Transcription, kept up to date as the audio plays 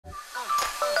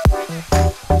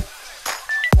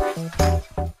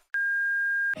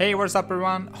Hey, what's up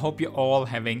everyone? Hope you're all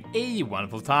having a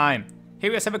wonderful time. Here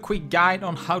we just have a quick guide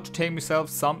on how to tame yourself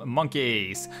some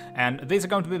monkeys. And these are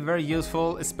going to be very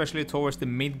useful, especially towards the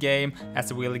mid-game,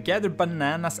 as we'll gather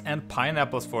bananas and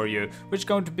pineapples for you, which is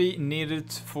going to be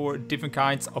needed for different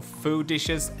kinds of food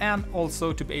dishes, and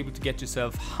also to be able to get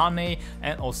yourself honey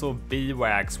and also bee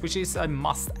wax, which is a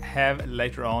must-have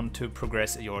later on to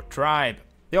progress your tribe.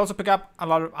 They also pick up a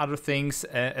lot of other things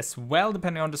as well,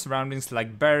 depending on the surroundings,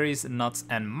 like berries, nuts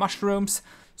and mushrooms.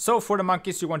 So for the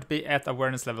monkeys you want to be at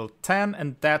awareness level 10,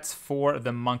 and that's for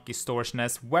the monkey storage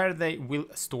nest, where they will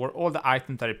store all the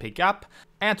items that they pick up.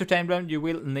 And to tame them you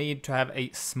will need to have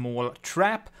a small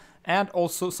trap and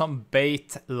also some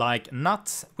bait like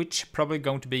nuts, which probably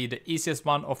going to be the easiest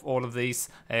one of all of these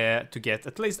to get,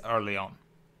 at least early on.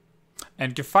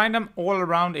 And you can find them all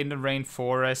around in the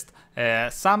rainforest.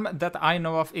 Some that I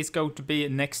know of is going to be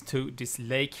next to this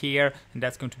lake here, and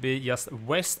that's going to be just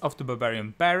west of the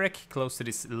barbarian barrack, close to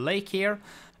this lake here.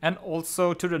 And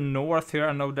also to the north here,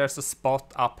 I know there's a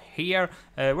spot up here,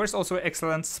 where it's also an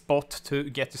excellent spot to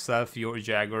get yourself your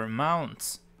jaguar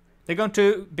mounts. They're going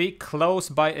to be close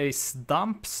by a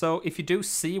stump, so if you do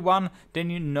see one, then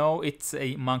you know it's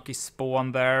a monkey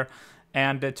spawn there.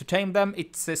 And to tame them,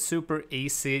 it's super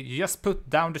easy. You just put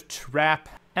down the trap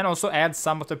and also add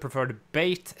some of the preferred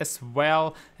bait as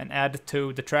well and add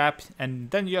to the trap,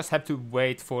 and then you just have to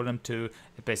wait for them to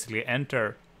basically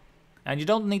enter. And you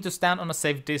don't need to stand on a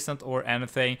safe distance or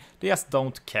anything, they just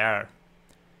don't care.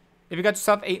 If you got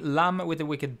yourself a llama with a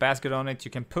wicked basket on it,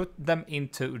 you can put them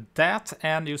into that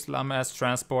and use llama as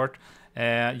transport.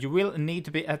 You will need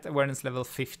to be at awareness level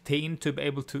 15 to be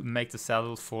able to make the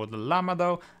saddle for the llama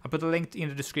though. I'll put a link in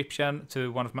the description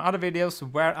to one of my other videos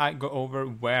where I go over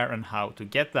where and how to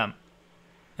get them.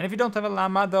 And if you don't have a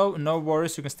llama though, no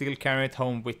worries, you can still carry it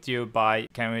home with you by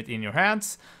carrying it in your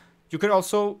hands. You could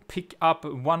also pick up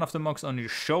one of the monks on your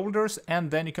shoulders, and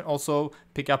then you can also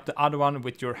pick up the other one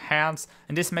with your hands,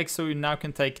 and this makes so you now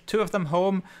can take two of them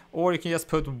home, or you can just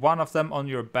put one of them on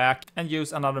your back and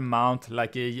use another mount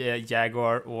like a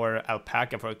jaguar or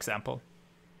alpaca, for example.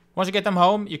 Once you get them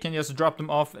home, you can just drop them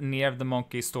off near the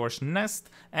monkey storage nest,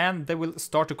 and they will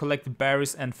start to collect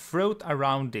berries and fruit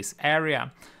around this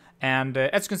area. And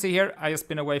as you can see here, I just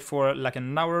been away for like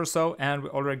an hour or so, and we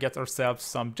already get ourselves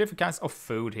some different kinds of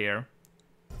food here.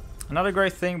 Another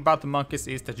great thing about the monkeys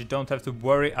is that you don't have to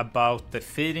worry about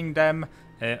feeding them.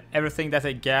 Everything that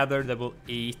they gather they will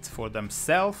eat for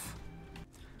themselves.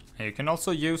 You can also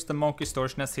use the monkey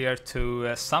storage nest here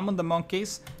to summon the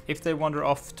monkeys. If they wander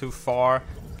off too far,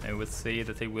 you will see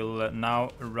that they will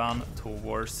now run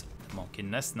towards the monkey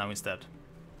nest now instead.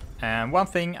 And one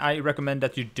thing I recommend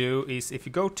that you do is, if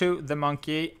you go to the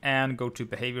monkey and go to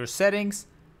behavior settings,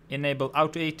 enable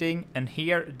auto eating, and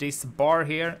here this bar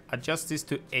here, adjust this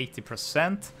to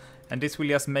 80%, and this will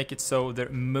just make it so their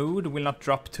mood will not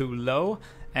drop too low,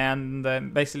 and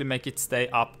basically make it stay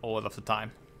up all of the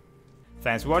time.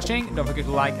 Thanks for watching, don't forget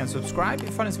to like and subscribe if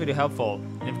you find this video helpful.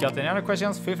 And if you got any other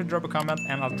questions, feel free to drop a comment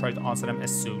and I'll try to answer them as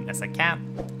soon as I can.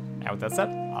 And with that said,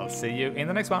 I'll see you in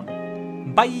the next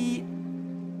one. Bye!